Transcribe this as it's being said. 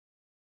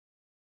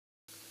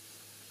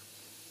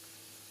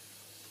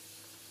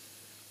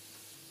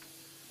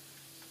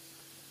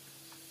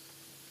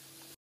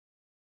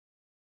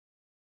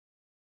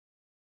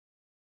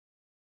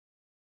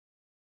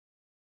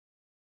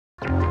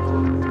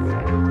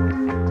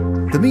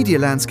The media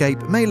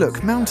landscape may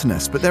look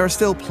mountainous, but there are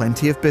still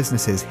plenty of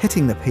businesses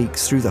hitting the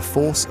peaks through the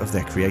force of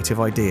their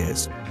creative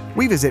ideas.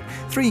 We visit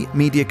 3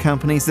 media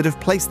companies that have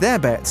placed their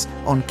bets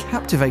on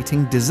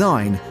captivating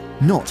design,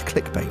 not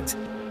clickbait.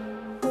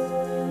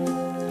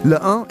 Le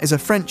 1 is a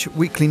French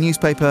weekly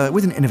newspaper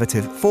with an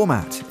innovative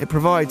format. It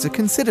provides a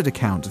considered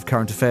account of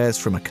current affairs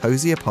from a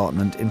cosy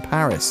apartment in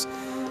Paris.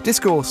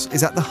 Discourse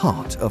is at the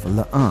heart of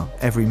Le 1.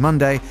 Every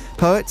Monday,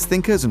 poets,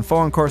 thinkers and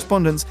foreign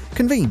correspondents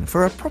convene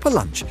for a proper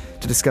lunch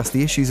to discuss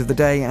the issues of the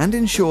day and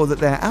ensure that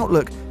their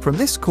outlook from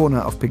this corner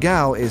of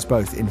Pigalle is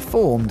both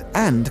informed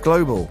and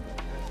global.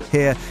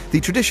 Here, the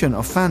tradition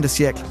of fin de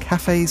siècle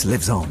cafés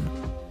lives on.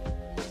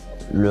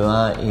 Le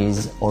 1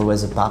 is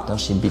always a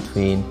partnership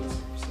between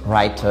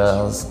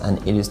writers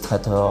and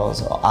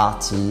illustrators or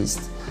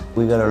artists.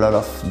 We got a lot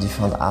of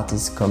different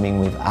artists coming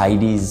with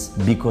ideas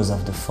because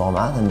of the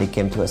format, and they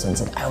came to us and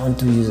said, I want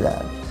to use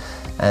that.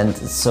 And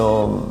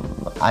so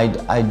I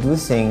do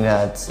think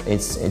that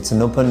it's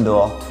an open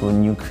door to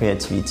new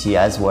creativity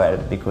as well,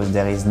 because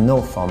there is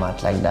no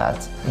format like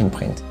that in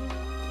print.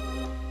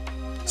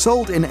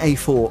 Sold in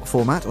A4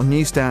 format on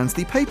newsstands,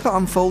 the paper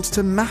unfolds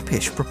to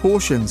mappish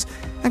proportions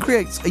and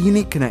creates a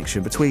unique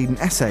connection between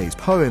essays,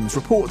 poems,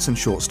 reports and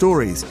short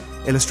stories,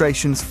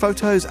 illustrations,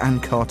 photos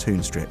and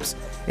cartoon strips.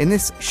 In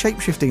this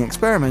shape-shifting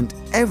experiment,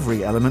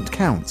 every element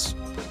counts.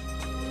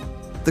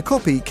 The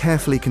copy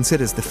carefully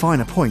considers the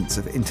finer points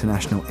of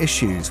international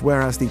issues,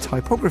 whereas the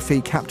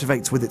typography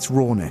captivates with its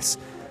rawness.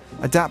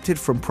 Adapted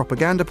from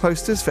propaganda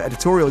posters for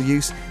editorial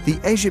use, the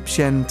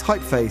Egyptienne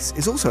typeface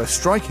is also a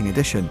striking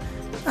addition,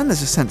 and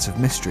there's a sense of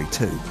mystery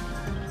too.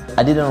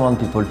 I didn't want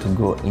people to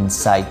go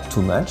inside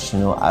too much,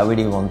 I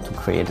really want to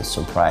create a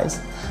surprise.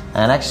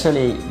 And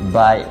actually,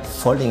 by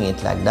folding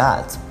it like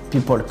that,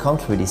 people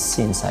can't really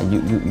see inside. You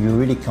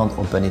really can't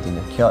open it in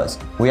a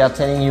kiosk. We are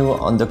telling you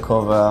on the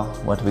cover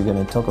what we're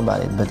going to talk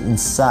about it, but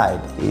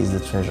inside is the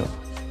treasure.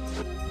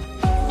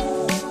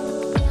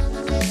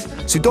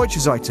 Süddeutsche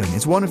Zeitung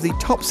is one of the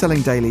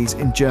top-selling dailies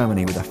in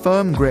Germany with a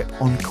firm grip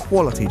on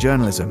quality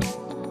journalism.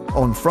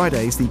 On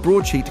Fridays, the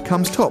broadsheet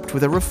comes topped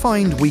with a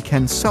refined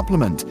weekend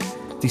supplement,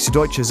 the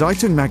Süddeutsche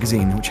Zeitung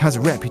magazine, which has a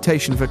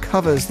reputation for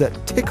covers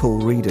that tickle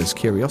readers'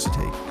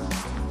 curiosity.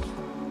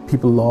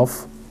 People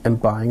love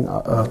and buying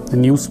the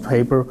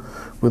newspaper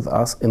with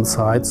us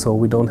inside, so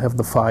we don't have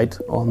the fight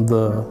on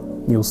the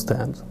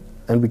newsstand.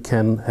 And we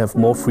can have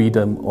more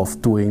freedom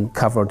of doing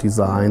cover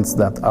designs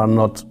that are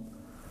not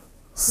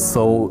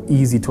so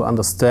easy to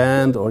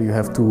understand, or you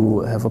have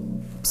to have a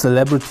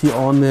celebrity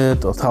on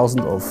it or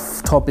thousands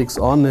of topics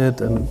on it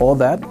and all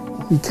that.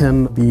 We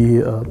can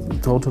be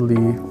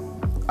totally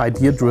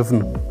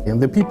idea-driven,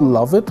 and the people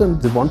love it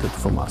and they want it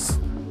from us.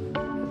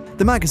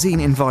 The magazine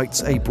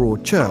invites a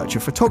broad church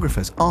of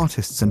photographers,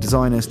 artists and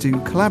designers to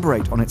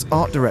collaborate on its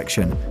art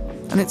direction,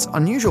 and its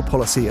unusual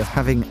policy of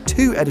having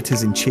 2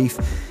 editors-in-chief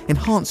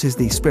enhances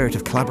the spirit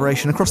of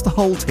collaboration across the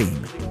whole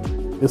team.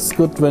 It's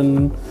good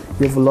when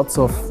you have lots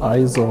of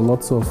eyes or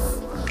lots of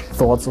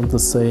thoughts on the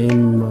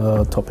same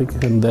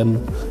topic, and then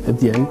at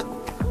the end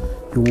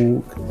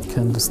you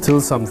can distill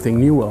something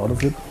new out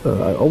of it.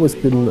 I've always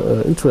been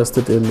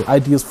interested in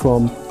ideas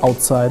from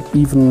outside.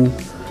 Even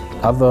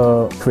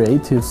other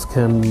creatives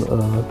can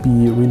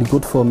be really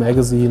good for a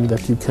magazine,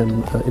 that you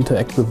can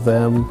interact with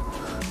them.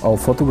 Our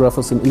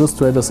photographers and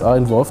illustrators are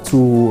involved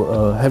to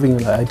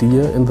having an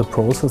idea in the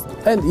process.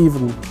 And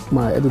even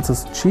my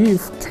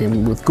editor-in-chief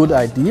came with good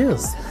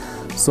ideas.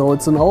 So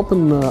it's an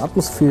open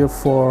atmosphere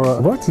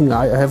for working,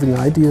 having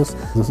ideas.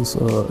 This is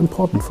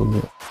important for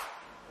me.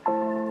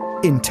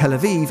 In Tel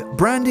Aviv,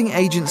 branding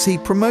agency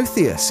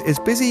Prometheus is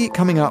busy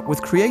coming up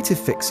with creative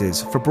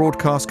fixes for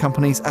broadcast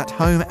companies at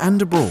home and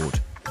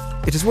abroad.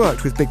 It has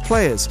worked with big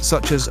players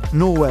such as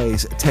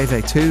Norway's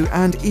TV2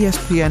 and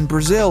ESPN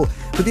Brazil,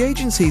 but the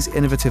agency's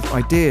innovative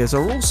ideas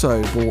are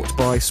also bought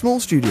by small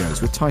studios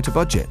with tighter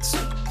budgets.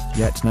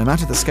 Yet, no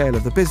matter the scale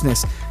of the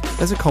business,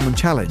 there's a common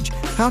challenge: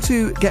 how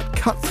to get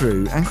cut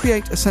through and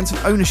create a sense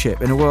of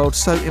ownership in a world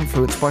so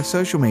influenced by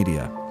social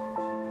media.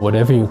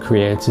 Whatever you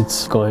create,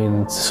 it's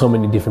going so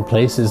many different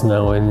places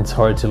now, and it's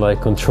hard to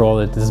control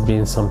it as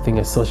being something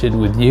associated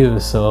with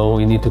you. So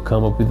we need to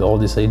come up with all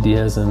these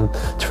ideas and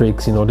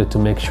tricks in order to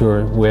make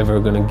sure whoever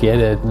going to get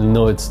it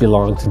know it's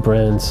belongs to the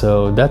brand.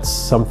 So that's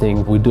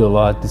something we do a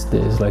lot these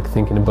days,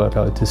 thinking about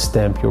how to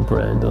stamp your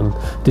brand on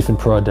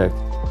different products.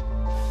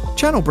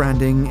 Channel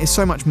branding is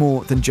so much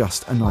more than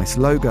just a nice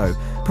logo.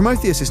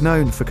 Prometheus is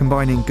known for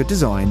combining good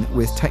design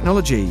with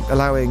technology,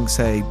 allowing,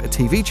 say, a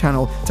TV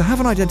channel to have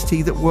an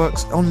identity that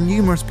works on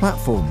numerous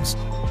platforms.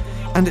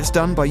 And it's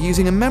done by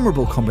using a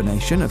memorable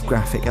combination of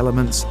graphic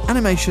elements,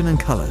 animation and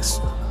colours.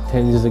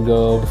 10 years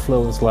ago, the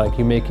flow was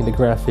you're making the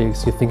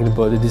graphics, you're thinking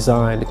about the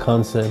design, the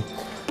concept,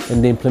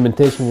 and the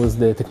implementation was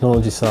the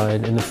technology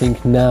side. And I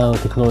think now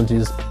technology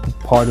is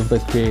part of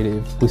that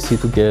creative. We sit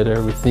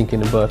together, we're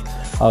thinking about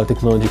how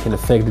technology can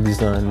affect the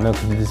design, and how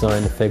can the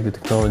design affect the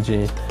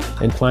technology,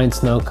 and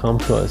clients now come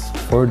to us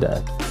for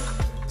that.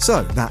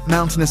 So, that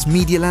mountainous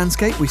media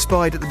landscape we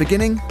spied at the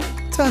beginning?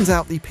 Turns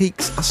out the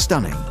peaks are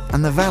stunning,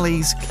 and the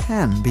valleys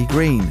can be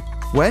green.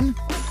 When?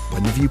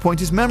 When the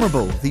viewpoint is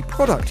memorable, the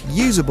product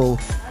usable,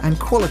 and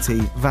quality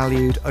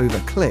valued over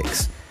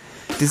clicks.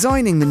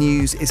 Designing the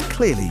news is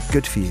clearly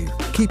good for you,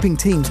 keeping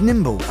teams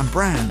nimble and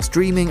brands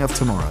dreaming of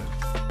tomorrow.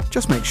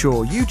 Just make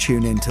sure you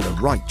tune in to the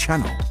right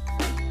channel.